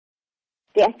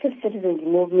The active citizens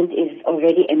movement is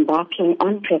already embarking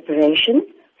on preparations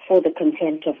for the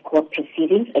contempt of court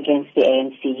proceedings against the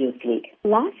ANC Youth League.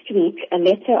 Last week, a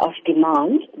letter of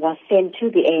demand was sent to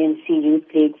the ANC Youth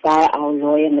League via our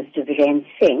lawyer, Mr. Viren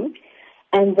Singh,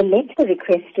 and the letter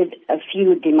requested a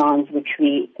few demands which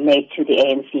we made to the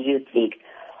ANC Youth League.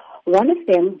 One of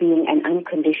them being an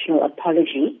unconditional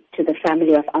apology to the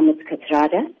family of Ahmed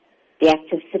Kathrada, the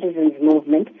active citizens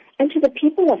movement, and to the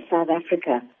people of South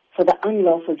Africa for the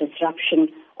unlawful disruption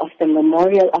of the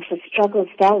memorial of a struggle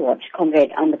stalwart,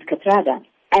 Comrade Ahmed Kathrada.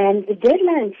 And the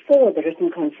deadline for the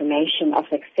written confirmation of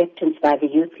acceptance by the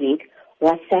Youth League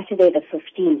was Saturday the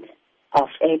 15th of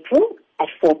April at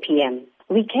 4 p.m.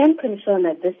 We can confirm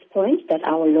at this point that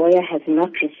our lawyer has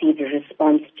not received a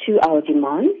response to our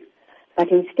demands, but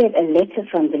instead a letter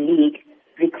from the League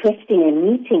requesting a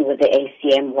meeting with the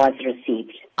ACM was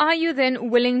received. Are you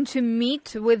then willing to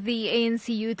meet with the ANC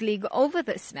Youth League over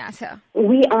this matter?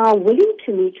 We are willing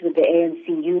to meet with the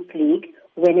ANC Youth League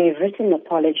when a written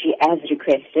apology as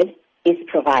requested is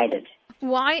provided.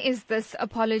 Why is this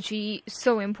apology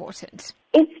so important?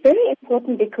 It's very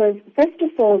important because, first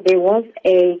of all, there was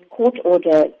a court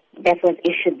order that was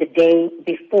issued the day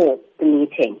before the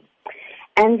meeting.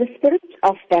 And the spirit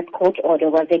of that court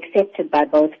order was accepted by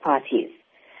both parties.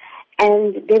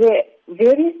 And there were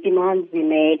various demands we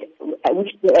made,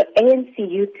 which the ANC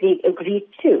Youth League agreed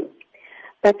to.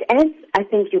 But as I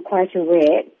think you're quite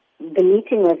aware, the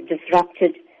meeting was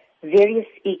disrupted. Various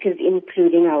speakers,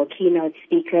 including our keynote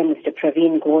speaker, Mr.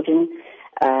 Praveen Gordon,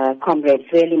 Comrade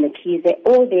Zweli Mkhize,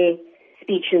 all their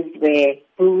speeches were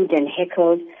booed and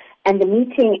heckled, and the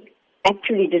meeting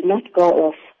actually did not go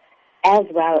off as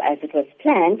well as it was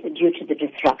planned due to the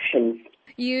disruptions.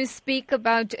 You speak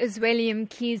about Zweli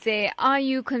Mkhize. Are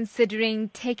you considering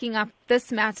taking up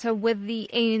this matter with the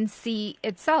ANC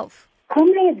itself?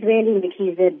 Comrade Zweli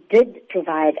Mkhize did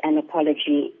provide an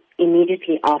apology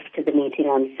immediately after the meeting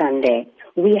on Sunday.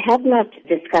 We have not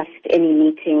discussed any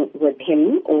meeting with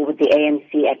him or with the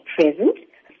ANC at present.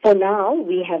 For now,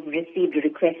 we have received a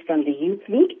request from the Youth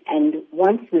League, and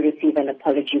once we receive an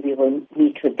apology, we will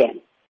meet with them.